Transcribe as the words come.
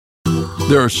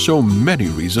There are so many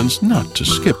reasons not to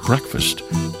skip breakfast.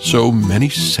 So many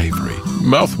savory,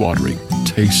 mouth-watering,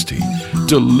 tasty,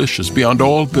 delicious beyond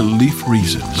all belief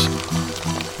reasons.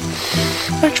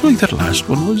 Actually, that last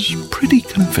one was pretty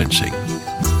convincing.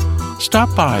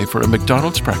 Stop by for a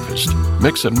McDonald's breakfast.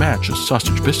 Mix and match a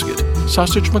sausage biscuit,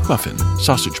 sausage McMuffin,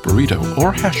 sausage burrito,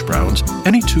 or hash browns,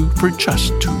 any two for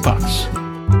just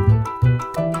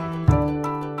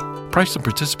 $2. Price and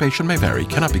participation may vary,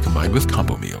 cannot be combined with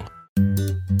combo meal.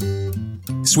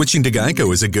 Switching to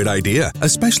Geico is a good idea,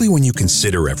 especially when you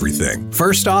consider everything.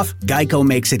 First off, Geico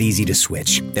makes it easy to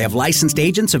switch. They have licensed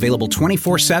agents available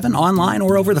 24/7 online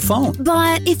or over the phone.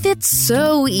 But if it's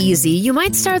so easy, you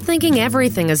might start thinking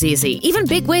everything is easy, even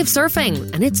big wave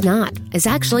surfing. And it's not. It's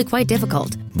actually quite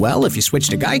difficult. Well, if you switch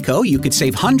to Geico, you could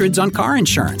save hundreds on car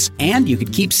insurance. And you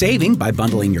could keep saving by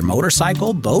bundling your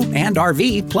motorcycle, boat, and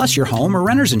RV, plus your home or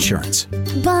renter's insurance.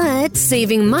 But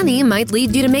saving money might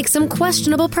lead you to make some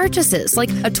questionable purchases,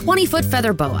 like a 20-foot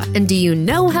feather boa. And do you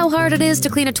know how hard it is to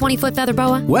clean a 20-foot feather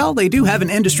boa? Well, they do have an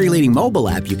industry-leading mobile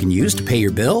app you can use to pay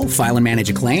your bill, file and manage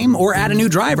a claim, or add a new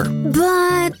driver.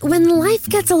 But when life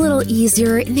gets a little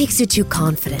easier, it makes you too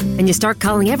confident, and you start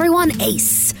calling everyone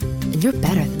Ace. And you're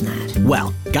better than that.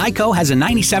 Well, Geico has a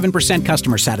 97%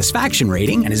 customer satisfaction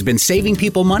rating and has been saving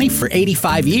people money for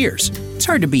 85 years. It's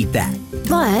hard to beat that.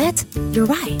 But you're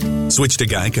right. Switch to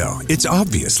Geico. It's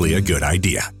obviously a good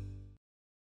idea.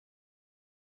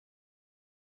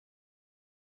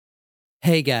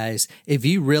 Hey guys, if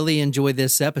you really enjoyed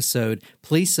this episode,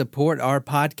 please support our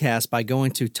podcast by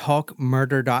going to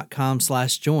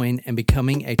talkmurder.com/join and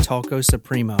becoming a Talko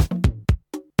Supremo.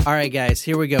 All right, guys,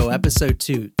 here we go. Episode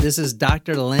 2. This is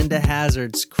Dr. Linda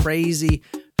Hazzard's crazy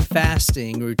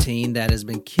fasting routine that has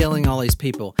been killing all these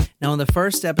people. Now, in the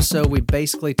first episode, we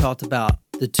basically talked about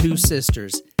the two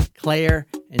sisters, Claire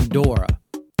and Dora.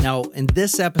 Now, in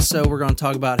this episode, we're going to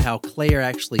talk about how Claire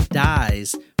actually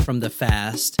dies from the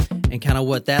fast and kind of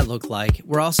what that looked like.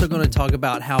 We're also going to talk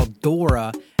about how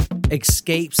Dora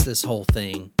escapes this whole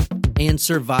thing and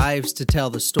survives to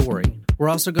tell the story. We're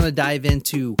also going to dive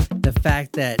into the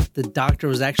fact that the doctor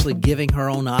was actually giving her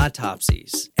own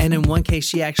autopsies. And in one case,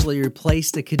 she actually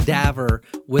replaced a cadaver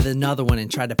with another one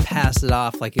and tried to pass it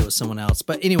off like it was someone else.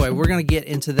 But anyway, we're going to get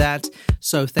into that.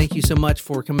 So thank you so much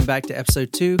for coming back to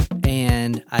episode 2,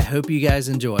 and I hope you guys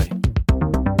enjoy.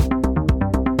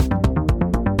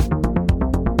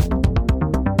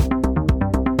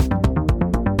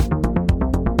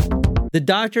 The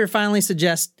doctor finally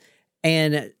suggests,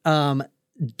 and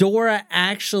Dora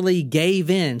actually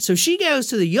gave in. So she goes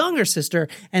to the younger sister,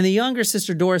 and the younger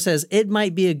sister, Dora, says, it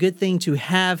might be a good thing to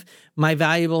have my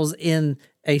valuables in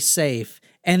a safe.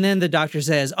 And then the doctor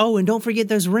says, oh, and don't forget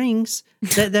those rings,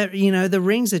 that you know, the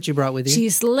rings that you brought with you. She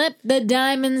slipped the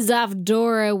diamonds off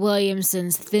Dora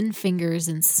Williamson's thin fingers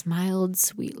and smiled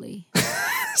sweetly.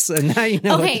 So now you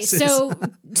know. Okay, so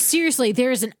seriously,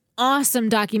 there's an awesome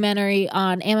documentary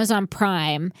on Amazon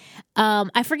Prime.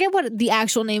 I forget what the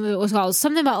actual name of it was called.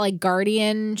 Something about like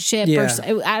guardianship.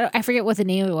 Yeah. I forget what the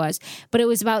name of it was. But it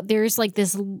was about there's like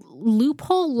this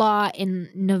loophole law in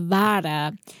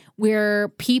Nevada where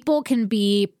people can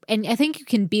be, and I think you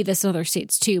can be this in other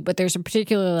states too, but there's a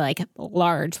particularly like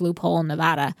large loophole in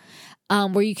Nevada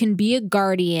where you can be a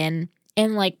guardian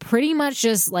and like pretty much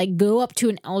just like go up to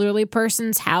an elderly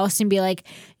person's house and be like,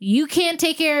 you can't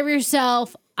take care of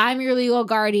yourself. I'm your legal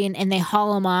guardian, and they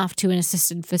haul them off to an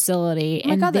assisted facility,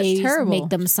 and they make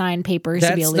them sign papers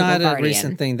to be a legal guardian. That's not a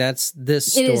recent thing. That's this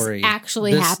story. It is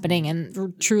actually happening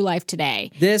in true life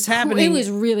today. This happening. It was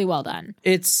really well done.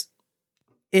 It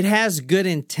has good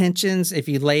intentions if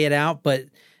you lay it out, but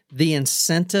the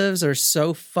incentives are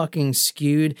so fucking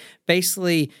skewed.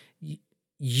 Basically,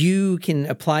 you can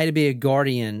apply to be a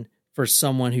guardian for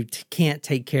someone who can't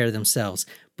take care of themselves,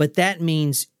 but that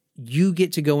means you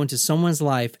get to go into someone's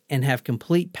life and have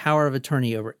complete power of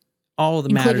attorney over all the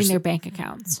matters, including their bank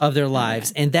accounts of their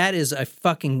lives. And that is a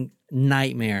fucking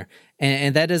nightmare.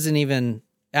 And that doesn't even,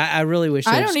 I really wish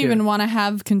I don't even want to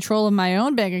have control of my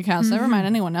own bank accounts. Never mind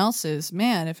anyone else's.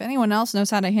 Man, if anyone else knows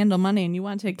how to handle money and you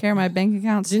want to take care of my bank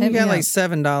accounts, then you got like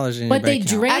 $7 in your bank account.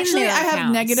 Drain Actually, their I have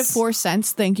accounts. negative 4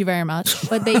 cents. Thank you very much.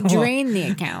 But they drain the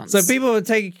accounts. So people who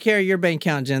take care of your bank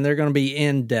account, Jen, they're going to be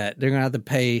in debt. They're going to have to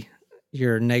pay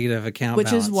your negative account Which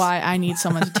balance. is why I need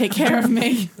someone to take care of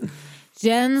me.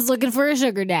 Jen's looking for a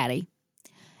sugar daddy.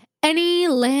 Any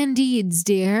land deeds,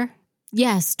 dear?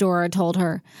 Yes, Dora told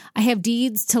her. I have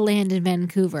deeds to land in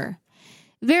Vancouver.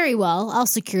 Very well, I'll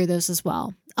secure those as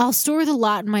well. I'll store the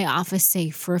lot in my office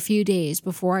safe for a few days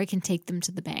before I can take them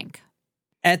to the bank.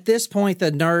 At this point,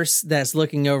 the nurse that's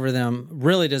looking over them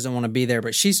really doesn't want to be there,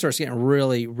 but she starts getting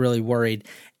really, really worried.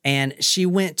 And she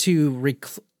went to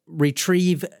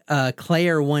retrieve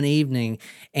Claire one evening,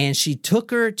 and she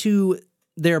took her to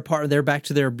their apartment. They're back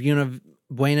to their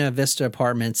Buena Vista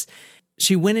apartments.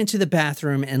 She went into the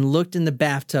bathroom and looked in the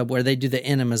bathtub where they do the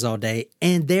enemas all day,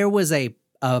 and there was a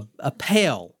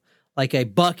pail, like a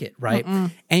bucket, right?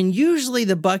 And usually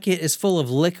the bucket is full of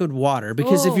liquid water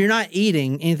because if you're not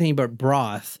eating anything but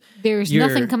broth, there's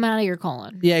nothing coming out of your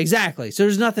colon. Yeah, exactly. So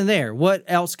there's nothing there. What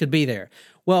else could be there?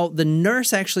 Well, the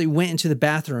nurse actually went into the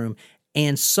bathroom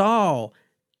and saw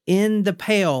in the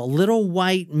pail little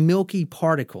white milky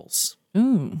particles.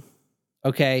 Ooh.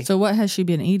 Okay. So what has she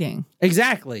been eating?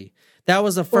 Exactly. That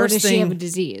was the first thing. Or does thing. she have a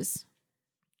disease?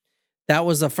 That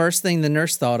was the first thing the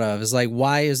nurse thought of. Is like,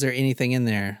 why is there anything in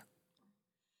there?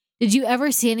 Did you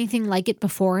ever see anything like it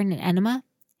before in an enema?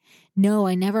 No,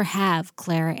 I never have,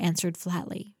 Clara answered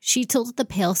flatly. She tilted the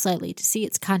pail slightly to see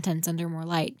its contents under more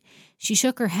light. She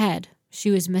shook her head. She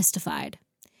was mystified.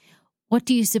 What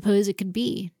do you suppose it could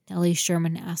be? Nellie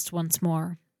Sherman asked once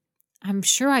more. I'm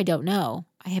sure I don't know.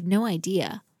 I have no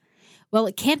idea. Well,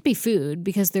 it can't be food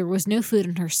because there was no food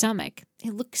in her stomach.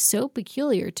 It looked so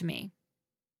peculiar to me.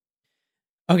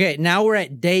 Okay, now we're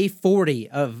at day 40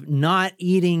 of not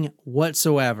eating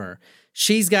whatsoever.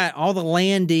 She's got all the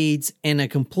land deeds and a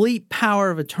complete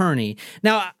power of attorney.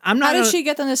 Now, I'm not... How did she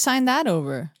get them to sign that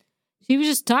over? She was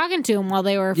just talking to him while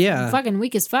they were fucking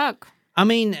weak as fuck. I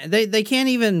mean, they can't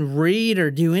even read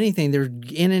or do anything. They're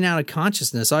in and out of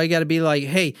consciousness. All you got to be like,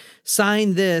 hey,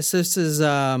 sign this. This is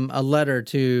a letter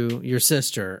to your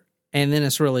sister. And then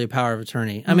it's really a power of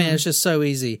attorney. I mean, it's just so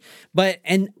easy.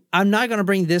 And I'm not going to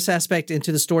bring this aspect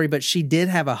into the story, but she did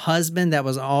have a husband that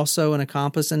was also an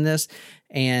accomplice in this.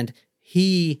 And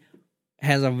he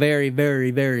has a very,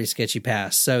 very, very sketchy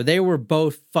past. So they were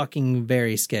both fucking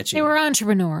very sketchy. They were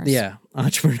entrepreneurs. Yeah,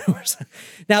 entrepreneurs.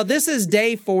 Now, this is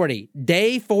day 40.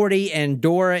 Day 40, and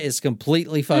Dora is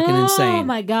completely fucking insane. Oh,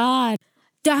 my God.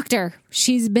 Doctor,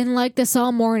 she's been like this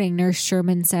all morning, Nurse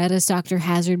Sherman said as Dr.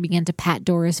 Hazzard began to pat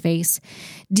Dora's face.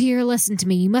 Dear, listen to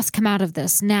me. You must come out of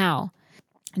this now.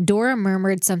 Dora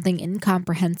murmured something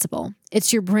incomprehensible.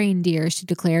 It's your brain, dear, she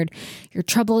declared. Your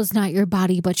trouble is not your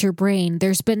body, but your brain.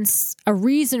 There's been a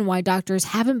reason why doctors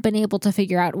haven't been able to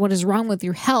figure out what is wrong with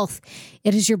your health.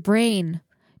 It is your brain.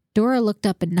 Dora looked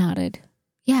up and nodded.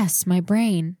 Yes, my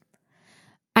brain.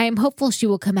 I am hopeful she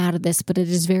will come out of this, but it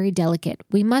is very delicate.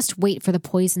 We must wait for the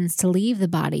poisons to leave the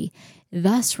body,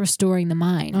 thus restoring the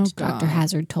mind, Dr.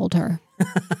 Hazzard told her.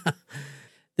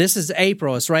 This is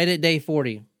April. It's right at day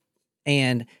 40.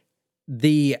 And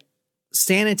the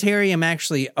sanitarium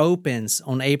actually opens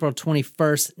on April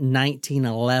 21st,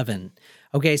 1911.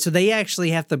 Okay, so they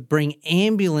actually have to bring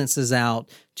ambulances out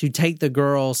to take the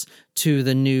girls to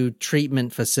the new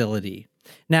treatment facility.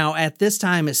 Now, at this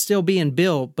time, it's still being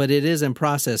built, but it is in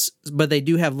process. But they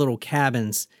do have little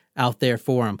cabins out there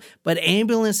for them. But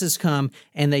ambulances come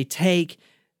and they take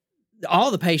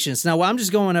all the patients. Now, I'm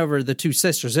just going over the two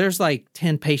sisters. There's like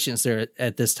 10 patients there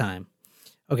at this time.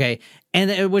 Okay,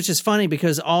 and which is funny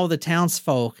because all the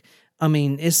townsfolk, I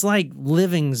mean, it's like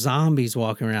living zombies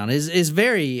walking around. It's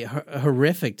very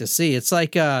horrific to see. It's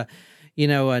like a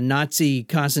Nazi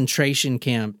concentration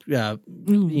camp, people.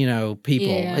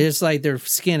 Yeah. It's like their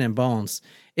skin and bones.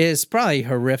 It's probably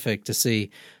horrific to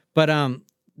see. But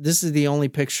this is the only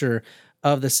picture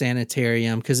of the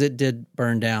sanitarium because it did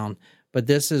burn down. But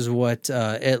this is what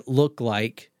it looked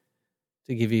like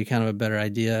to give you kind of a better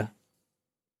idea.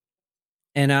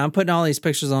 And I'm putting all these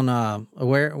pictures on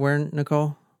where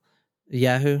Nicole?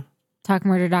 Yahoo?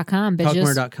 Talkmurder.com, bitches.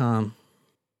 Talkmurder.com.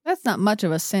 That's not much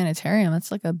of a sanitarium. It's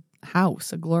like a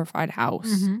house, a glorified house.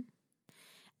 Mm-hmm.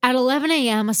 At 11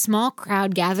 a.m., a small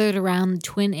crowd gathered around the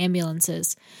twin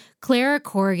ambulances. Clara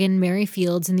Corrigan, Mary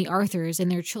Fields, and the Arthurs and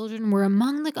their children were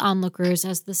among the onlookers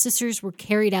as the sisters were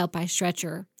carried out by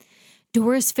stretcher.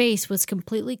 Dora's face was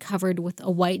completely covered with a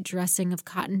white dressing of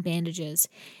cotton bandages.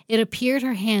 It appeared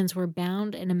her hands were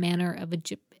bound in a manner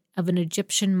of an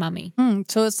Egyptian mummy.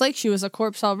 So it's like she was a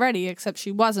corpse already, except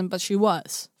she wasn't, but she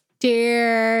was.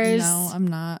 Cheers. No, I'm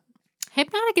not.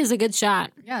 Hypnotic is a good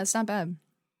shot. Yeah, it's not bad.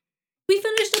 We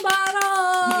finished the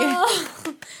bottle! Yeah.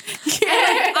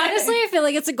 Honestly, I feel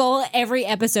like it's a goal every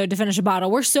episode to finish a bottle.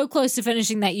 We're so close to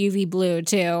finishing that UV blue,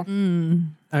 too.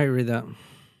 I read that.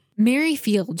 Mary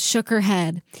Field shook her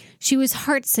head. She was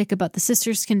heartsick about the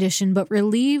sisters' condition, but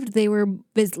relieved they were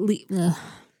busy.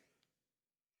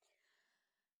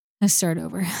 Let's start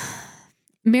over.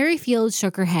 Mary Field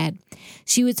shook her head.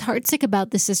 She was heartsick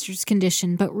about the sisters'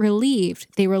 condition, but relieved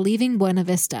they were leaving Buena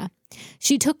Vista.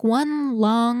 She took one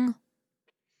long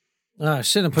Oh, I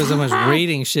shouldn't put so much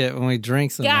reading shit when we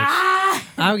drink so much.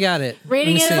 I've got it.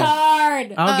 Reading is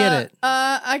hard. I'll get it.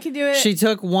 I can do it. She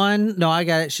took one. No, I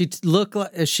got it. She looked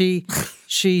like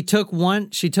she took one.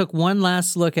 She took one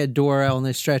last look at Dora on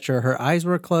the stretcher. Her eyes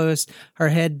were closed. Her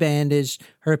head bandaged.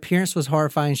 Her appearance was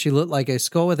horrifying. She looked like a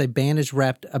skull with a bandage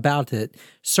wrapped about it.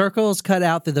 Circles cut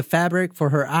out through the fabric for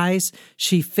her eyes.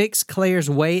 She fixed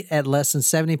Claire's weight at less than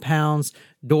 70 pounds.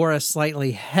 Dora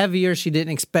slightly heavier. She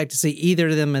didn't expect to see either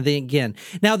of them again.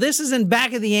 Now, this is in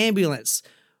back of the ambulance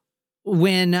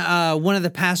when one of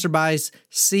the passerbys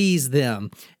sees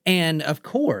them. And, of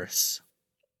course,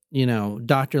 you know,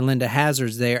 Dr. Linda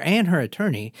Hazzard's there and her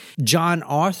attorney, John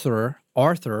Arthur,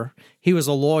 he was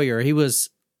a lawyer. He was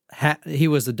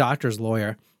the doctor's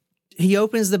lawyer. He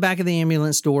opens the back of the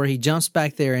ambulance door. He jumps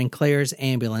back there in Claire's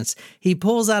ambulance. He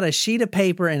pulls out a sheet of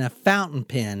paper and a fountain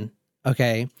pen,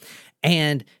 okay?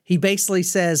 And he basically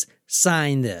says,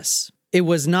 sign this. It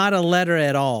was not a letter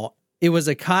at all. It was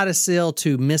a codicil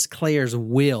to Miss Claire's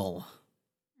will.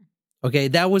 Okay,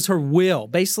 that was her will,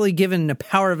 basically given the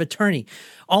power of attorney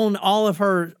on all of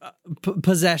her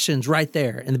possessions right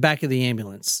there in the back of the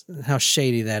ambulance. How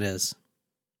shady that is.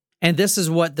 And this is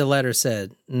what the letter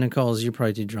said. Nicole's, you're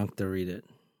probably too drunk to read it.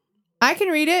 I can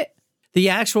read it. The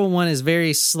actual one is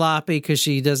very sloppy because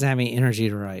she doesn't have any energy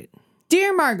to write.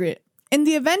 Dear Margaret, in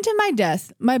the event of my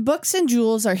death, my books and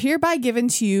jewels are hereby given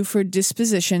to you for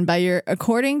disposition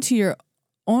according to your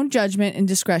own judgment and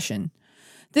discretion.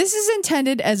 This is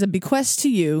intended as a bequest to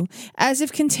you, as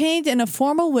if contained in a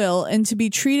formal will, and to be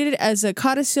treated as a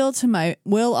codicil to my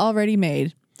will already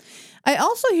made. I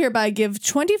also hereby give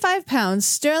 £25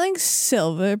 sterling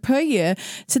silver per year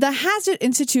to the Hazzard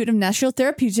Institute of Natural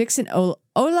Therapeutics in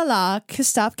Olala,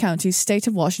 Kitsap County, State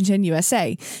of Washington,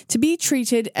 USA, to be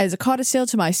treated as a codicil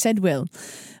to my said will.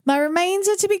 My remains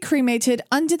are to be cremated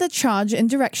under the charge and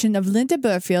direction of Linda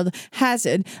Burfield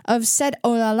Hazzard of said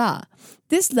Olala.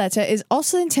 This letter is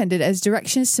also intended as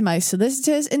directions to my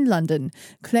solicitors in London,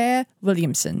 Claire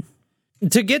Williamson.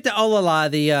 To get to Olala,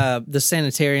 the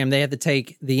sanitarium, they have to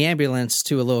take the ambulance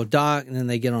to a little dock, and then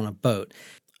they get on a boat.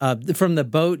 From the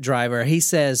boat driver, he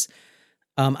says,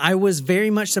 I was very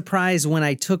much surprised when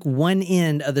I took one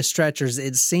end of the stretchers.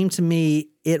 It seemed to me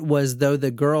it was though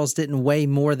the girls didn't weigh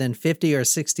more than 50 or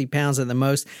 60 pounds at the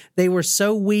most. They were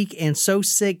so weak and so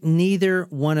sick, neither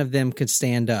one of them could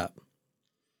stand up.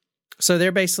 So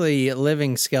they're basically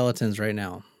living skeletons right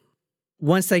now.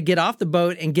 Once they get off the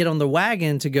boat and get on the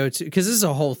wagon to go to, because this is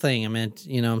a whole thing, I mean,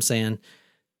 you know what I'm saying,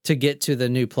 to get to the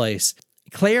new place.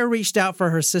 Claire reached out for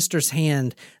her sister's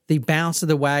hand. The bounce of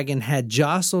the wagon had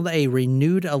jostled a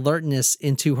renewed alertness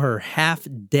into her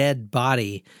half-dead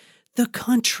body. The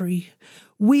country.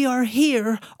 We are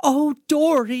here. Oh,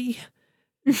 Dory.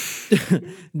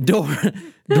 Dora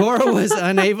was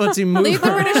unable to move. Leave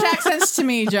the British accents to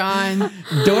me, John.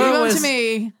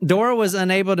 Dora was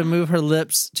unable to move her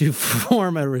lips to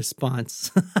form a response.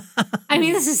 I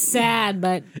mean, this is sad,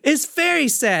 but it's very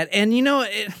sad. And you know,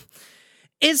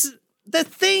 it's the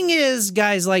thing is,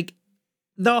 guys, like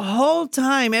the whole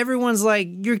time, everyone's like,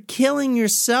 "You're killing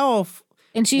yourself,"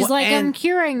 and she's like, "I'm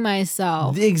curing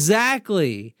myself."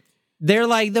 Exactly. They're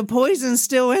like, "The poison's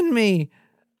still in me.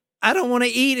 I don't want to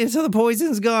eat until the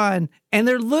poison's gone." And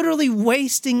they're literally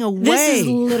wasting away. This is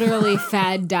literally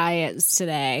fad diets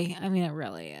today. I mean, it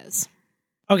really is.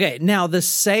 Okay, now the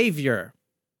savior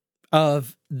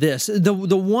of this, the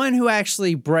one who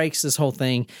actually breaks this whole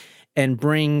thing and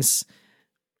brings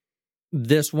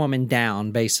this woman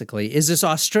down, basically, is this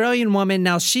Australian woman.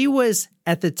 Now, she was,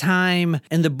 at the time,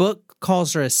 and the book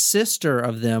calls her a sister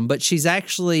of them, but she's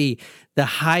actually the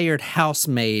hired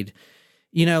housemaid,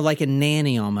 you know, like a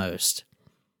nanny almost.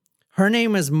 Her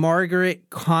name is Margaret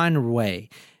Conway.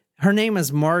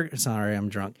 Sorry, I'm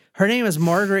drunk. Her name is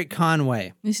Margaret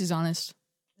Conway. This is honest.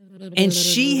 And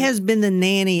she has been the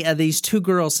nanny of these two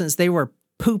girls since they were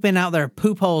pooping out their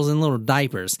poop holes in little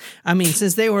diapers. I mean,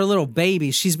 since they were little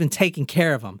babies, she's been taking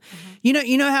care of them. Mm-hmm.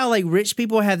 You know how like rich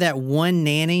people have that one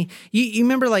nanny? You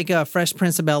remember like Fresh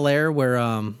Prince of Bel-Air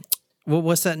where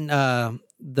what's that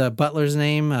the butler's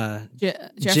name?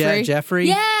 Jeffrey. Jeffrey.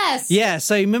 Yes. Yeah.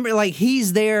 So you remember, like,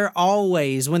 he's there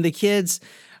always when the kids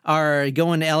are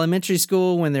going to elementary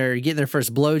school, when they're getting their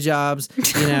first blowjobs,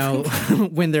 you know,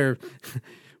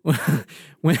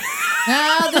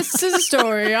 Now this is a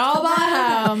story all about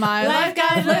how my life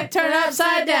got turned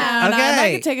upside down. Okay.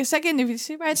 I'd like to take a second if you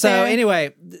see right there. So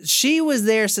anyway, she was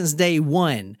there since day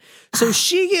one. So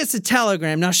she gets a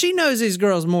telegram. Now she knows these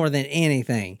girls more than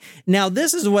anything. Now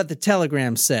this is what the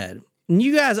telegram said. And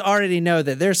you guys already know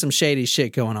that there's some shady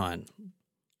shit going on.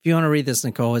 If you want to read this,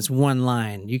 Nicole, it's one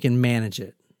line. You can manage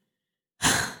it.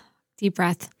 Deep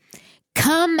breath.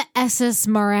 Come SS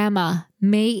Marama,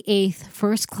 May 8th,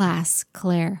 first class,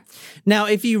 Claire. Now,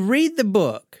 if you read the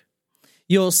book,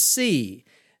 you'll see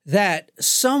that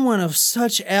someone of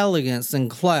such elegance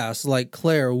and class like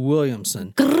Claire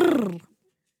Williamson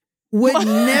would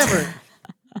never,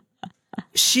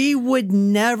 she would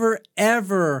never,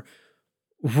 ever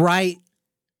write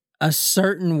a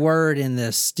certain word in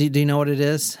this. Do you know what it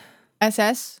is?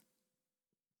 SS?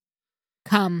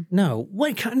 Come. No.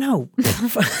 What? No.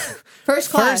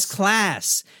 First class. First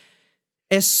class.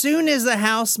 As soon as the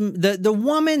house, the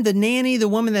woman, the nanny, the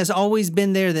woman that's always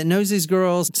been there, that knows these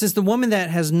girls, since the woman that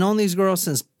has known these girls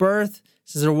since birth,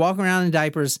 since they're walking around in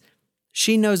diapers,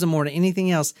 she knows them more than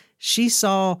anything else. She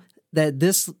saw that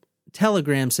this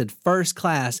telegram said first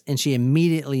class, and she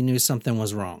immediately knew something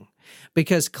was wrong.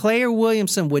 Because Claire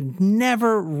Williamson would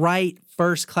never write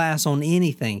first class on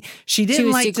anything. She didn't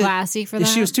was like too classy for that?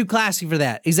 She was too classy for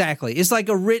that. Exactly. It's like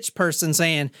a rich person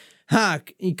saying,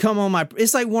 you come on my...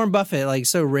 It's like Warren Buffett, like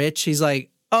so rich. He's like,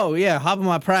 oh yeah, hop on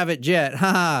my private jet.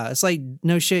 Ha. It's like,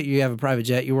 no shit, you have a private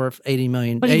jet. You're worth $80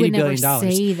 billion. But he would never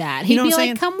say that. He'd be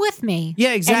like, come with me.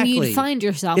 Yeah, exactly. And you'd find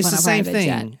yourself on a private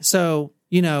jet. So,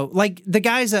 like the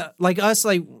guys that, like us,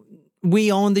 like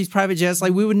we own these private jets.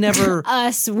 Like we would never...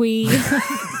 we...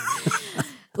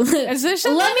 Let me just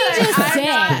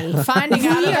say, finding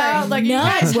out about, like, you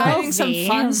guys hiding some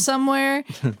funds somewhere.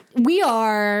 We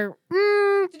are.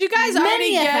 Did you guys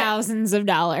already get thousands of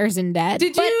dollars in debt?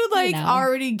 Did you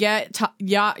already get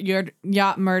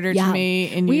yacht murder to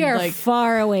me? And we you, are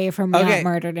far away from yacht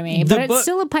murder to me, but it's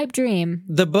still a pipe dream.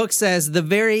 The book says the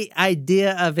very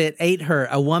idea of it ate her.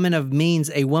 A woman of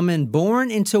means, a woman born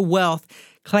into wealth.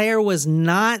 Claire was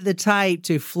not the type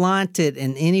to flaunt it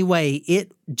in any way.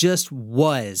 It just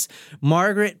was.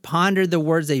 Margaret pondered the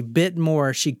words a bit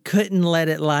more. She couldn't let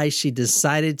it lie. She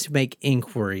decided to make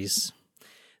inquiries.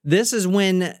 This is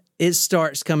when it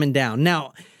starts coming down.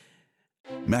 Now,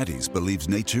 Maddie's believes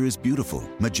nature is beautiful,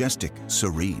 majestic,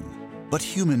 serene. But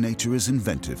human nature is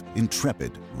inventive,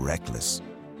 intrepid, reckless.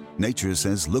 Nature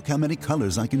says, look how many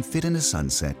colors I can fit in a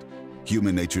sunset.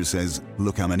 Human nature says,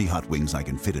 look how many hot wings I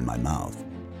can fit in my mouth.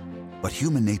 But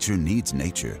human nature needs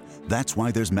nature. That's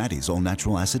why there's Maddie's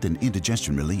all-natural acid and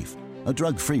indigestion relief, a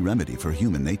drug-free remedy for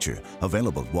human nature,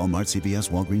 available at Walmart,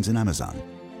 CVS, Walgreens, and Amazon.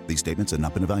 These statements have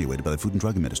not been evaluated by the Food and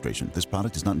Drug Administration. This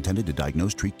product is not intended to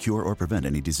diagnose, treat, cure, or prevent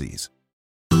any disease.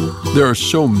 There are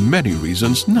so many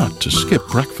reasons not to skip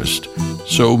breakfast.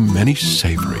 So many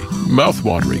savory,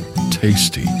 mouth-watering,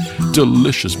 tasty,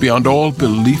 delicious beyond all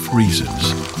belief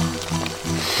reasons.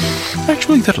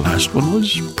 Actually, that last one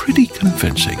was pretty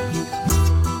convincing.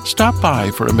 Stop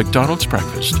by for a McDonald's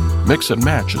breakfast. Mix and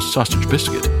match a sausage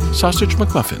biscuit, sausage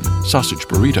McMuffin, sausage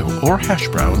burrito, or hash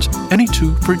browns, any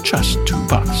two for just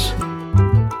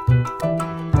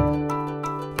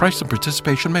 $2. Price and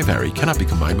participation may vary, cannot be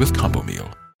combined with combo meal.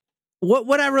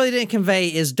 What I really didn't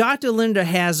convey is Dr. Linda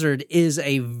Hazzard is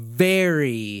a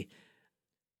very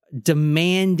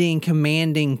demanding,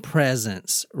 commanding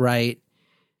presence, right?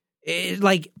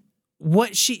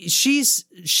 What she's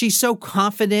so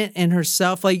confident in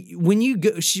herself. Like when you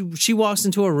go, she walks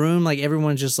into a room, like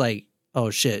everyone's just like, oh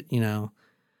shit, you know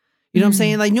what I'm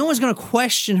saying? Like no one's going to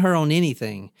question her on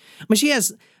anything. I mean, she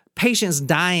has patients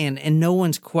dying and no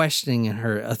one's questioning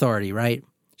her authority, right?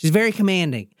 She's very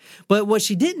commanding. But what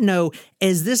she didn't know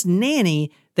is this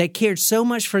nanny that cared so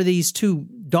much for these two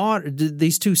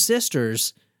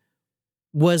sisters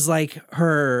was like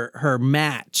her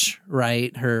match,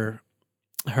 right? Her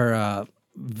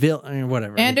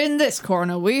whatever. And in this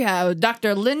corner, we have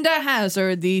Dr. Linda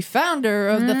Hazzard, the founder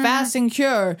of the Fasting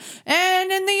Cure.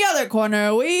 And in the other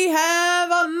corner, we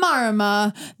have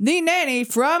Marma, the nanny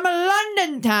from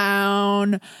London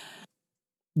town.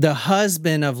 The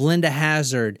husband of Linda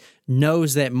Hazzard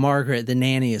knows that Margaret, the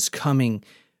nanny, is coming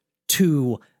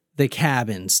to the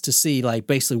cabins to see, like,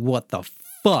 basically what the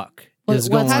fuck is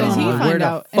going on. How does he find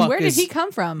out? And where did he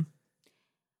come from?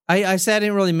 I said I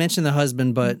didn't really mention the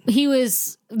husband, but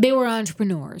they were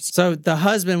entrepreneurs. So the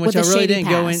husband, which I really didn't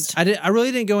go in, I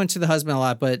really didn't go into the husband a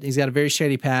lot, but he's got a very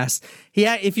shady past.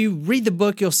 If you read the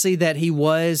book, you'll see that he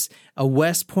was a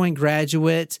West Point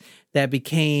graduate that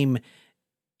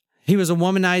he was a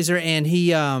womanizer, and he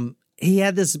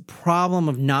had this problem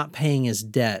of not paying his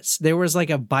debts. There was like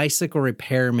a bicycle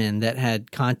repairman that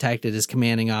had contacted his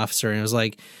commanding officer and it was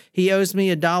like, he owes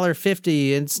me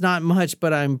 $1.50. It's not much,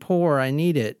 but I'm poor. I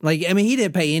need it. Like, I mean, he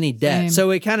didn't pay any debt. Same. So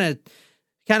it kind of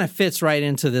fits right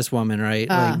into this woman, right?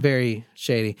 Like very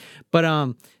shady.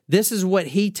 But this is what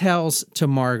he tells to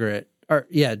Margaret,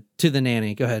 to the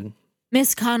nanny. Go ahead.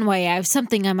 Miss Conway, I have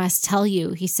something I must tell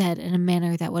you, he said in a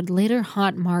manner that would later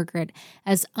haunt Margaret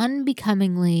as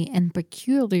unbecomingly and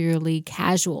peculiarly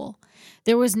casual.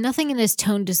 There was nothing in his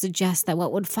tone to suggest that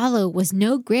what would follow was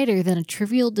no greater than a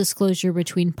trivial disclosure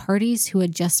between parties who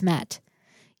had just met.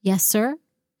 Yes, sir?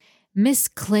 Miss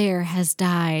Clare has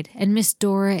died, and Miss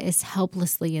Dora is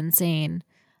helplessly insane.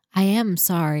 I am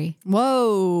sorry.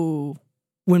 Whoa.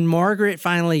 When Margaret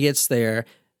finally gets there,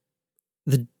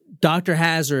 the Dr.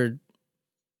 Hazzard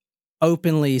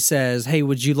openly says, hey,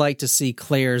 would you like to see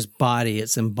Claire's body?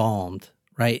 It's embalmed,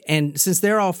 right? And since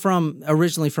they're all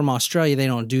originally from Australia, they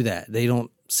don't do that. They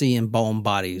don't see embalmed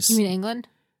bodies. You mean England?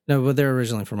 No, but they're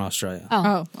originally from Australia.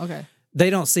 Oh, okay. They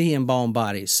don't see embalmed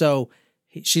bodies. So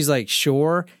she's like,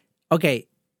 sure. Okay.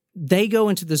 They go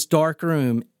into this dark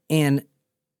room, and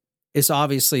it's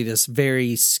obviously this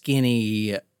very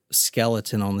skinny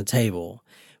skeleton on the table.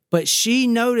 But she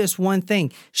noticed one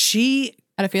thing. She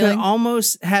Had a feeling?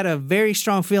 almost had a very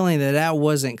strong feeling that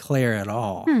wasn't Claire at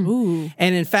all. Ooh.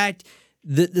 And in fact,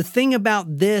 the thing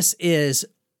about this is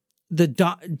the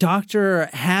Dr.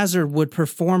 Hazzard would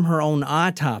perform her own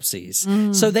autopsies.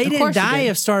 So they didn't die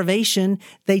of starvation.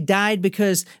 They died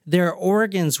because their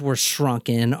organs were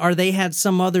shrunken, or they had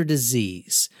some other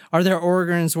disease, or their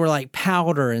organs were like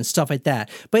powder and stuff like that.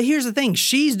 But here's the thing.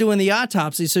 She's doing the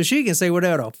autopsy, so she can say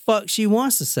whatever the fuck she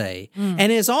wants to say. And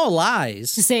it's all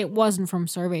lies. To say it wasn't from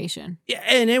starvation. Yeah,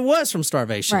 and it was from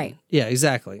starvation. Right. Yeah,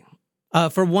 exactly.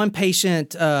 For one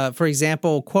patient, for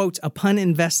example, quote, upon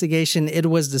investigation, it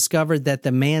was discovered that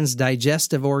the man's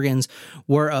digestive organs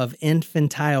were of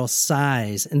infantile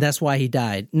size, and that's why he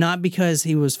died. Not because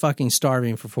he was fucking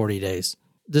starving for 40 days.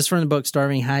 This from the book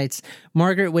Starving Heights.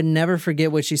 Margaret would never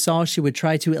forget what she saw. She would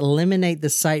try to eliminate the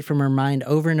sight from her mind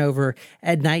over and over.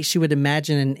 At night, she would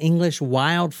imagine an English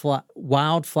wildflower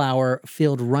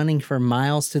field running for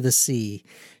miles to the sea.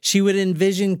 She would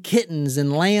envision kittens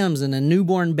and lambs and a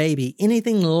newborn baby,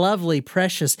 anything lovely,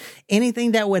 precious,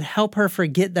 anything that would help her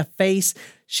forget the face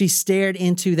she stared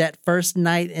into that first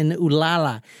night in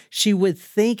Ulala. She would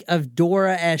think of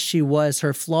Dora as she was,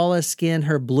 her flawless skin,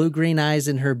 her blue-green eyes,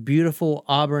 and her beautiful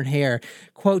auburn hair.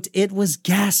 Quote, it was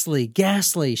ghastly,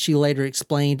 ghastly, she later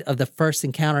explained of the first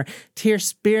encounter,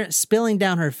 tears spilling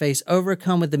down her face,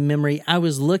 overcome with the memory. I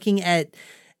was looking at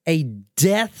a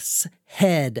death's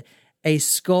head, a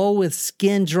skull with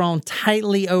skin drawn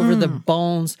tightly over the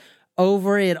bones.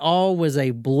 Over it all was a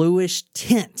bluish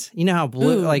tint. You know how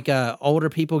blue, older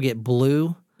people get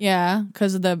blue? Yeah,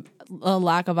 because of the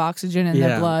lack of oxygen in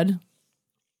their blood.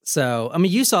 So, I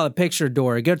mean, you saw the picture,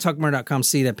 Dora. Go to talkmurder.com,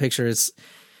 see that picture. It's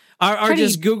or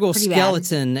just Google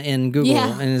skeleton in Google,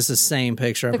 and it's the same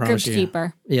picture, I promise you. The Crypt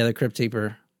Keeper. Yeah, the Crypt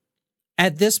Keeper.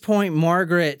 At this point,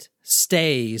 Margaret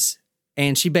stays,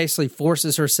 and she basically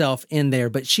forces herself in there,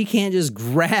 but she can't just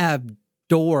grab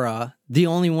Dora, the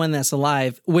only one that's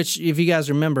alive, which, if you guys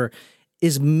remember,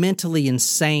 is mentally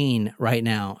insane right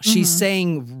now. She's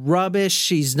saying rubbish.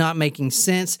 She's not making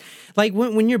sense. Like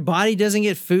when your body doesn't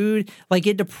get food, like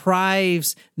it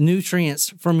deprives nutrients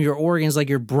from your organs, like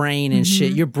your brain and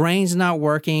shit. Your brain's not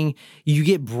working. You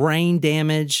get brain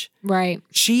damage. Right.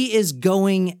 She is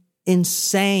going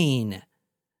insane.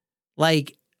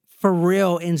 Like, for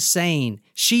real, insane.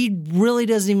 She really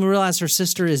doesn't even realize her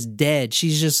sister is dead.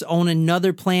 She's just on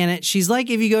another planet. She's like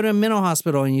if you go to a mental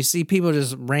hospital and you see people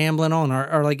just rambling on,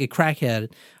 or like a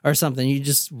crackhead or something. You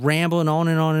just rambling on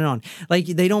and on and on. Like,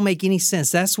 they don't make any sense.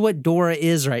 That's what Dora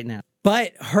is right now.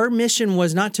 But her mission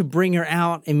was not to bring her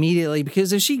out immediately,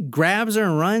 because if she grabs her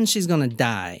and runs, she's going to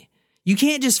die. You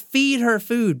can't just feed her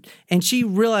food. And she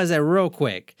realized that real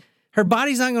quick. Her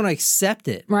body's not going to accept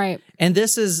it. Right. And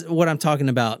this is what I'm talking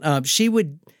about. She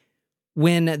would,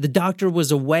 when the doctor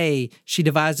was away, she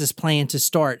devised this plan to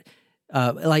start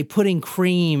like putting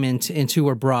cream into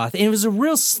her broth. And it was a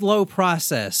real slow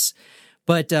process.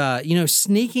 But,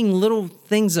 sneaking little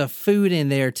things of food in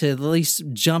there to at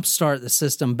least jumpstart the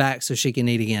system back so she can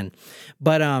eat again.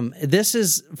 But this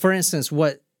is, for instance,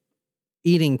 what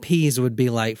eating peas would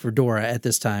be like for Dora at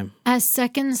this time. As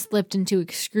seconds slipped into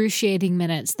excruciating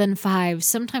minutes, then 5,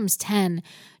 sometimes 10,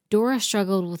 Dora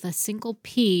struggled with a single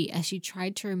pea as she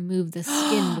tried to remove the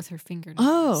skin with her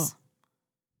fingernails.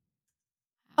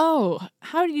 Oh,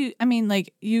 how do you,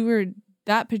 you were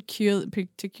that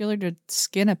particular to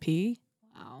skin a pea?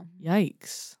 Wow.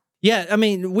 Yikes. Yeah,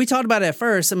 we talked about it at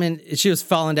first. She was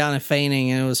falling down and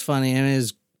fainting, and it was funny, and it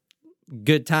was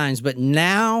good times. But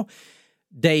now,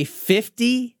 day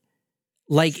 50,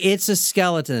 like, it's a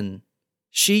skeleton.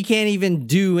 She can't even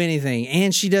do anything,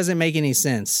 and she doesn't make any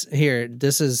sense. Here,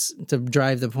 this is to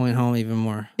drive the point home even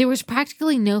more. There was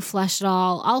practically no flesh at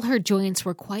all. All her joints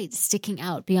were quite sticking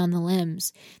out beyond the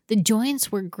limbs. The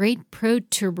joints were great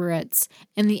protuberants,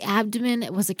 and the abdomen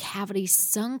was a cavity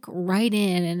sunk right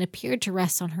in and appeared to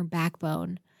rest on her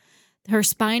backbone. Her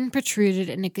spine protruded,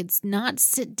 and it could not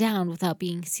sit down without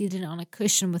being seated on a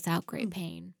cushion without great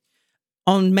pain.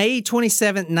 On May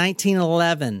 27th,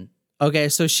 1911, okay,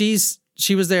 so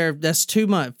she was there, that's 2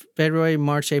 months, February,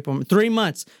 March, April, 3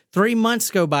 months. 3 months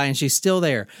go by and she's still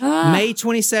there. May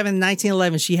 27,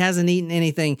 1911, she hasn't eaten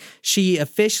anything. She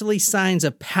officially signs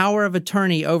a power of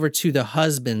attorney over to the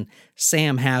husband,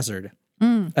 Sam Hazzard.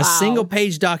 A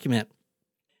single-page document.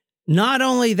 Not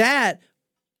only that,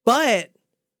 but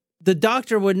the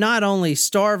doctor would not only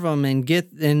starve them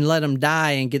and let them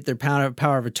die and get their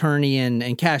power of attorney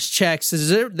and cash checks.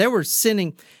 They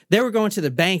were going to the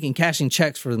bank and cashing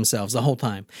checks for themselves the whole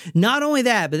time. Not only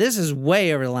that, but this is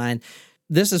way over the line.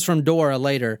 This is from Dora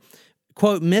later.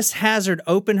 Quote, Miss Hazzard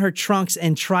opened her trunks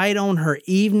and tried on her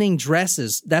evening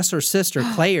dresses. That's her sister,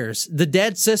 Claire's, the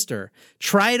dead sister.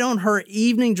 Tried on her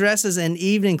evening dresses and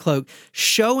evening cloak,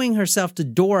 showing herself to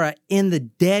Dora in the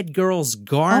dead girl's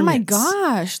garments. Oh my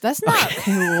gosh, that's not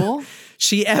cool.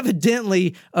 She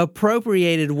evidently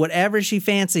appropriated whatever she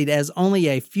fancied, as only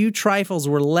a few trifles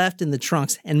were left in the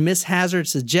trunks, and Miss Hazzard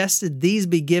suggested these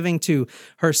be given to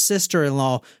her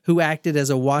sister-in-law, who acted as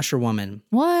a washerwoman.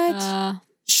 What?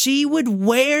 She would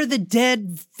wear the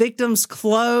dead victim's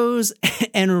clothes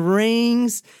and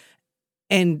rings,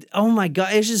 and oh my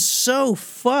God, it's just so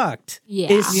fucked. Yeah.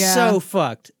 It's so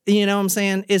fucked. You know what I'm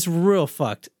saying? It's real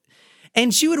fucked.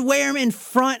 And she would wear them in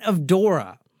front of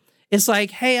Dora. It's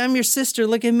like, hey, I'm your sister.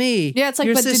 Look at me. Yeah, it's like,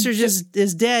 your but sister just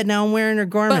is dead. Now I'm wearing her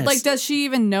garments. But like, does she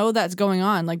even know that's going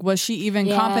on? Like, was she even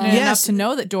confident enough to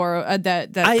know that Dora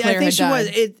that Claire I think had she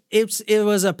died? was. It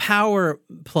was a power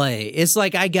play. It's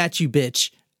like, I got you,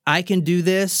 bitch. I can do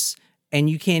this, and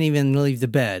you can't even leave the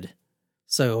bed.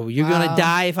 So you're gonna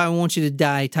die if I want you to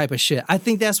die, type of shit. I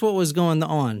think that's what was going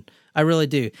on. I really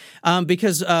do.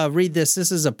 Because read this.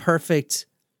 This is a perfect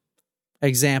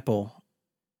example.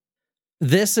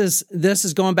 This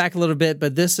is going back a little bit,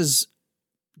 but this is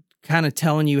kind of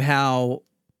telling you how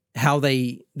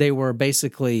they were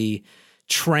basically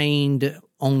trained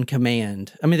on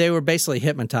command. I mean, they were basically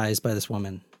hypnotized by this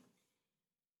woman.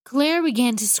 Claire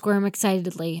began to squirm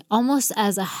excitedly, almost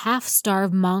as a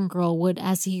half-starved mongrel would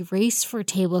as he raced for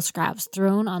table scraps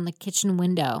thrown on the kitchen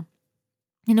window.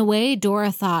 In a way,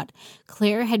 Dora thought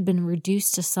Claire had been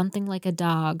reduced to something like a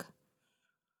dog.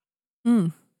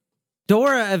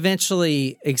 Dora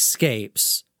eventually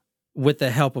escapes with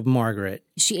the help of Margaret.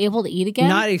 Is she able to eat again?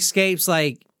 Not escapes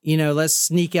like, let's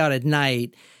sneak out at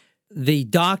night. The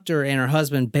doctor and her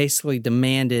husband basically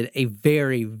demanded a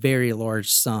very, very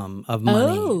large sum of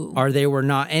money, or they were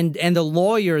not. And the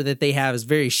lawyer that they have is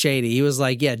very shady. He was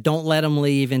like, yeah, don't let them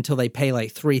leave until they pay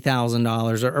like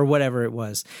 $3,000 or whatever it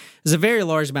was. It was a very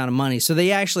large amount of money. So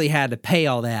they actually had to pay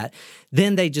all that.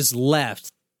 Then they just left.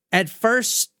 At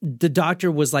first, the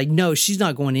doctor was like, no, she's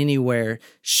not going anywhere.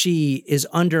 She is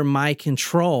under my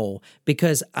control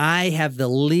because I have the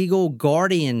legal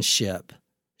guardianship.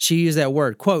 She used that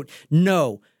word, quote,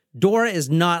 no, Dora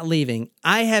is not leaving.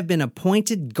 I have been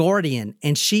appointed guardian,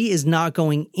 and she is not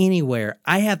going anywhere.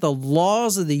 I have the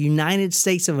laws of the United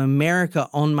States of America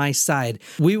on my side.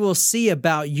 We will see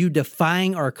about you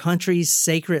defying our country's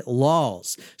sacred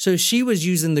laws. So she was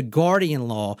using the guardian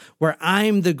law, where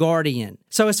I'm the guardian.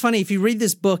 So it's funny, if you read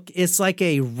this book, it's like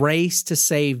a race to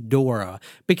save Dora,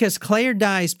 because Claire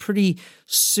dies pretty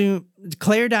soon.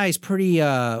 Claire dies pretty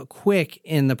quick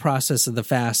in the process of the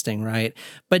fasting, right?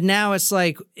 But now it's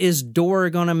like, is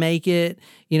Dora going to make it?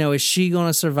 Is she going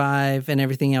to survive and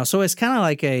everything else? So it's kind of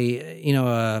like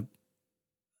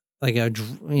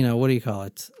what do you call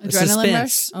it?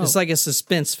 Suspense. It's like a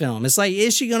suspense film. It's like,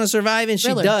 is she going to survive? And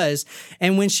she does.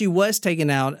 And when she was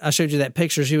taken out, I showed you that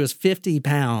picture, she was 50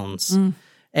 pounds.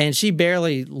 And she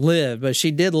barely lived, but she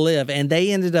did live. And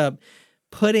they ended up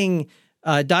putting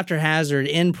Dr. Hazzard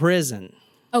in prison.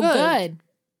 Oh, good.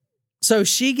 So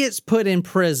she gets put in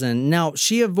prison. Now,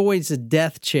 she avoids a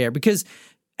death chair because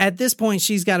at this point,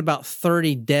 she's got about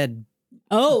 30 dead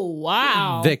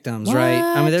victims, right?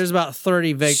 I mean, there's about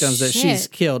 30 victims that she's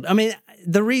killed. I mean,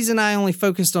 the reason I only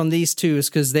focused on these two is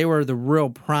because they were the real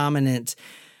prominent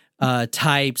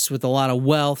types with a lot of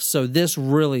wealth. So this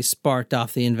really sparked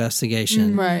off the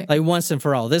investigation. Right. Like once and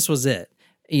for all. This was it.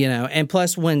 And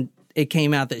plus when it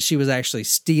came out that she was actually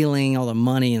stealing all the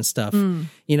money and stuff,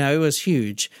 it was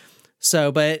huge.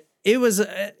 So, but it was,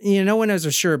 no one knows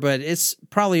for sure, but it's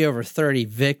probably over 30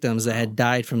 victims that had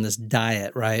died from this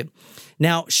diet, right?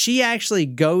 Now, she actually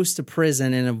goes to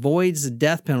prison and avoids the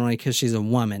death penalty because she's a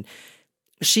woman.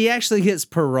 She actually gets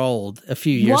paroled a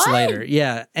few years later.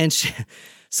 Yeah. And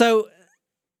so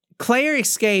Claire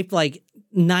escaped like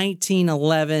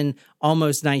 1911,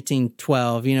 almost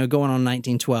 1912, going on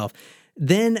 1912.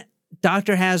 Then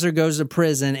Dr. Hazzard goes to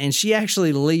prison, and she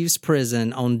actually leaves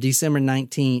prison on December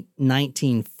 19,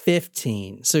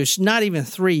 1915. So she's not even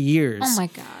 3 years. Oh, my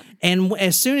God. And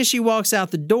as soon as she walks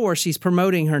out the door, she's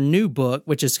promoting her new book,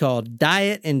 which is called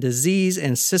Diet and Disease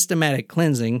and Systematic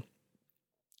Cleansing.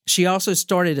 She also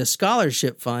started a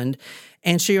scholarship fund,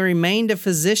 and she remained a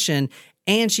physician,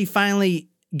 and she finally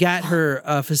got her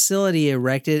facility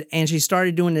erected, and she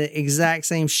started doing the exact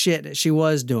same shit that she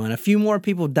was doing. A few more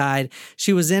people died.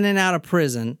 She was in and out of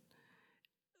prison,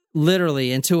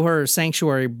 literally, until her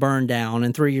sanctuary burned down,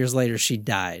 and 3 years later, she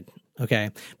died.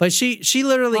 Okay, but she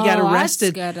literally got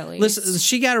arrested. That's good, at least. Listen,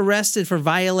 she got arrested for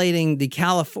violating the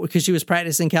California, because she was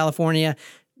practicing in California,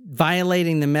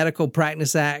 violating the Medical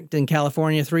Practice Act in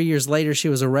California. 3 years later, she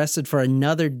was arrested for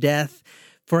another death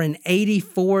for an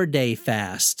 84-day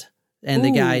fast. And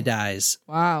the guy dies.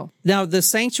 Wow. Now, the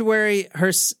sanctuary,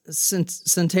 her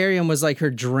sanitarium was like her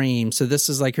dream. So this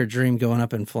is like her dream going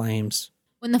up in flames.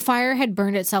 When the fire had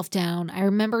burned itself down, I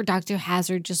remember Dr.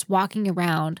 Hazzard just walking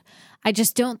around. I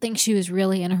just don't think she was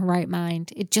really in her right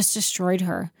mind. It just destroyed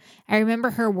her. I remember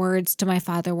her words to my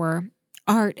father were,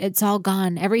 "Art, it's all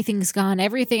gone. Everything's gone.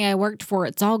 Everything I worked for,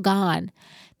 it's all gone."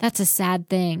 That's a sad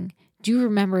thing. Do you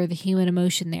remember the human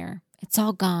emotion there? It's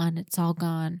all gone. It's all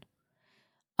gone.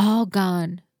 All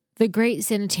gone. The great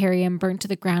sanitarium burnt to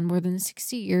the ground more than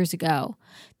 60 years ago.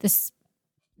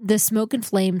 The smoke and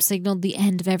flame signaled the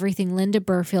end of everything Linda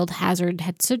Burfield Hazzard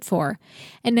had stood for,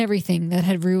 and everything that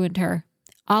had ruined her.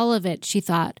 All of it, she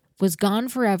thought, was gone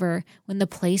forever when the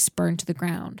place burned to the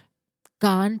ground.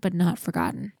 Gone, but not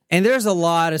forgotten. And there's a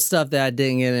lot of stuff that I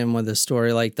didn't get in with the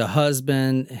story, like the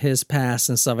husband, his past,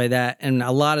 and stuff like that, and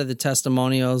a lot of the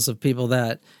testimonials of people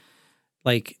that,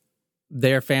 like,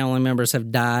 their family members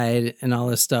have died and all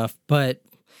this stuff. But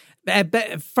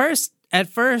at first,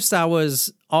 I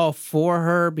was all for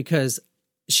her because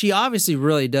she obviously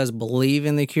really does believe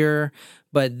in the cure.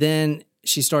 But then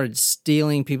she started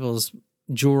stealing people's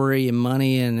jewelry and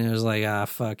money, and it was like,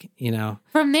 fuck,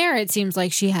 From there, it seems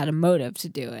like she had a motive to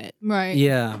do it. Right.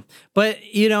 Yeah. But,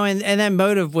 and that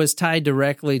motive was tied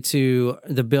directly to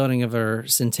the building of her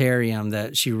sanitarium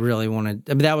that she really wanted.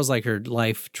 I mean, that was like her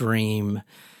life dream.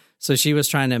 So she was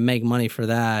trying to make money for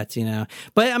that,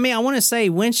 But, I mean, I want to say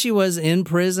when she was in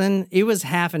prison, it was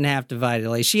half and half divided.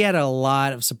 Like, she had a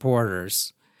lot of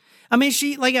supporters. I mean,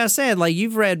 she, like I said, like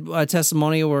you've read a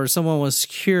testimonial where someone was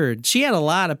cured. She had a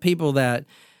lot of people that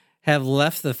have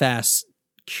left the fast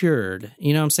cured.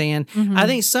 You know what I'm saying? Mm-hmm. I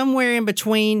think somewhere in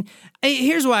between,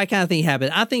 here's what I kind of think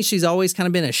happened. I think she's always kind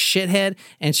of been a shithead,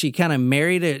 and she kind of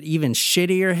married an even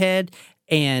shittier head,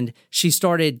 and she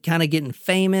started kind of getting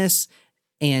famous.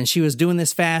 And she was doing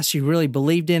this fast. She really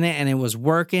believed in it, and it was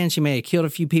working. She may have killed a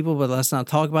few people, but let's not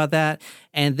talk about that.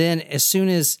 And then as soon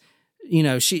as,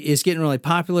 she is getting really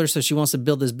popular, so she wants to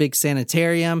build this big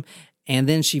sanitarium. And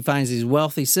then she finds these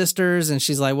wealthy sisters, and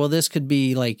she's like, well, this could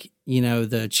be like,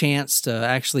 the chance to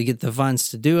actually get the funds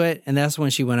to do it. And that's when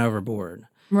she went overboard.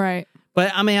 Right.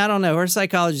 But, I mean, I don't know. Her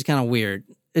psychology is kind of weird.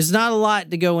 There's not a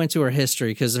lot to go into her history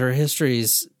because her history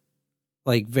is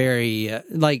like very,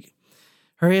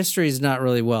 her history is not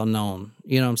really well known,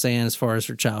 you know what I'm saying, as far as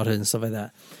her childhood and stuff like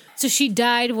that. So she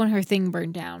died when her thing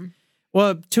burned down.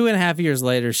 Well, 2.5 years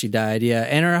later, she died, yeah.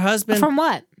 And her husband... From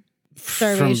what?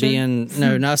 Starvation?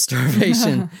 No, not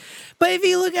starvation. But if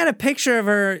you look at a picture of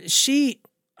her, she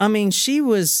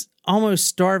was almost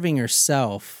starving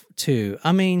herself, too.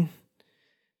 I mean...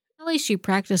 At least she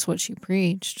practiced what she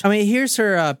preached. I mean, here's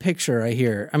her picture right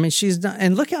here. I mean, she's done...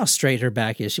 And look how straight her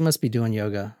back is. She must be doing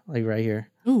yoga, like right here.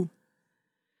 Ooh.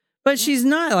 But she's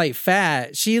not like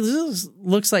fat. She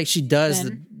looks like she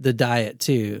does the diet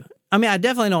too. I mean, I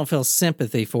definitely don't feel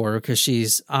sympathy for her because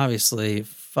she's obviously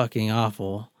fucking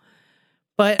awful.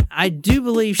 But I do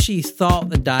believe she thought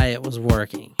the diet was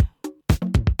working.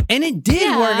 And it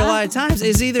did work a lot of times.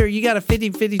 It's either you got a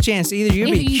 50-50 chance. Either you're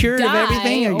going to be cured of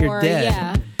everything or you're dead.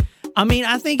 Yeah. I mean,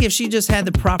 I think if she just had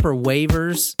the proper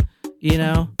waivers,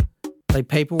 like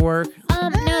paperwork. No,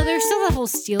 there's still the whole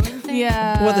stealing thing.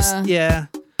 Yeah. Well,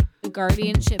 the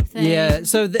guardianship thing. Yeah.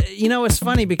 So, it's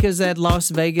funny because that Las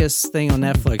Vegas thing on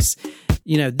Netflix,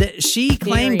 she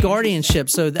claimed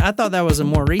guardianship. So I thought that was a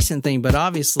more recent thing. But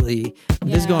obviously,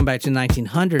 this is going back to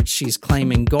 1900s. She's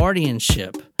claiming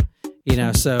guardianship.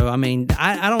 So, I mean,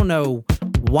 I don't know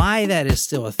why that is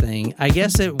still a thing. I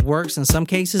guess it works in some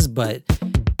cases, but,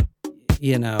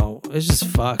 it's just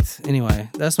fucked. Anyway,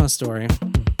 that's my story.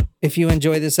 If you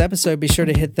enjoyed this episode, be sure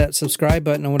to hit that subscribe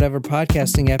button on whatever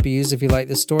podcasting app you use. If you like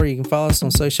this story, you can follow us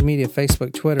on social media,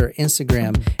 Facebook, Twitter,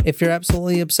 Instagram. If you're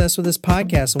absolutely obsessed with this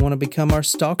podcast and want to become our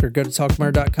stalker, go to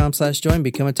talkmurder.com/join,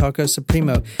 become a Taco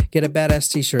Supremo, get a badass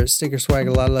t-shirt, sticker swag,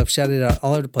 a lot of love, shout it out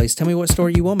all over the place. Tell me what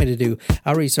story you want me to do.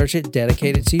 I'll research it,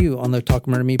 dedicate it to you on the Talk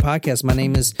Murder Me podcast. My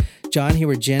name is John, here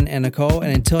with Jen and Nicole.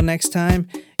 And until next time,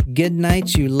 good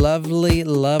night, you lovely,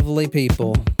 lovely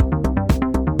people.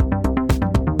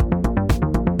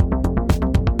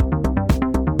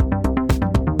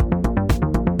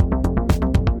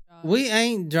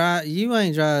 You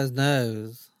ain't dry as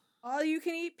nose. All you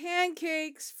can eat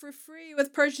pancakes for free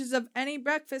with purchase of any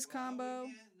breakfast combo.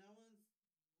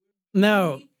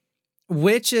 No.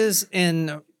 Witches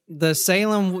in the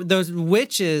Salem, those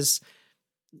witches,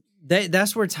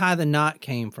 that's where tie the knot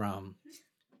came from.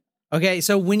 Okay,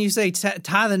 so when you say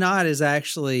tie the knot is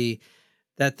actually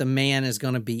that the man is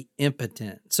going to be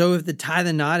impotent. So if the tie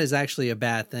the knot is actually a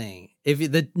bad thing. If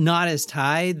the knot is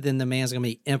tied, then the man's going to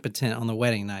be impotent on the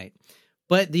wedding night.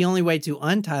 But the only way to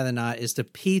untie the knot is to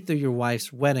pee through your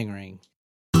wife's wedding ring.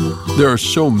 There are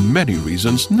so many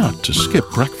reasons not to skip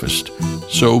breakfast.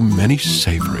 So many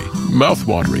savory,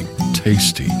 mouth-watering,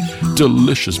 tasty,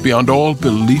 delicious beyond all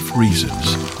belief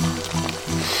reasons.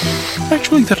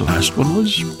 Actually, that last one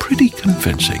was pretty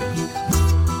convincing.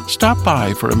 Stop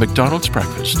by for a McDonald's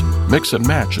breakfast. Mix and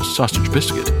match a sausage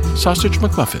biscuit, sausage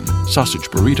McMuffin, sausage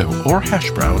burrito, or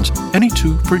hash browns, any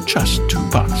two for just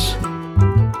 $2.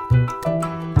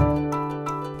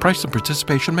 Price and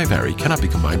participation may vary, cannot be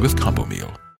combined with combo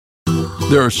meal.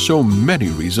 There are so many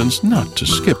reasons not to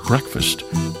skip breakfast.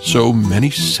 So many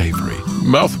savory,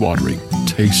 mouth-watering,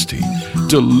 tasty,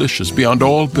 delicious beyond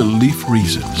all belief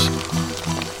reasons.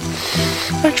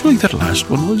 Actually, that last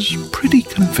one was pretty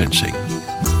convincing.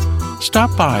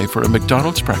 Stop by for a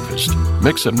McDonald's breakfast.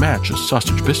 Mix and match a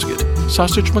sausage biscuit,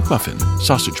 sausage McMuffin,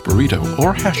 sausage burrito,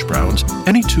 or hash browns,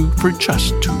 any two for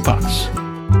just $2.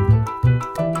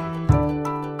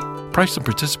 Price and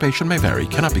participation may vary,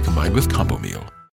 cannot be combined with combo meal.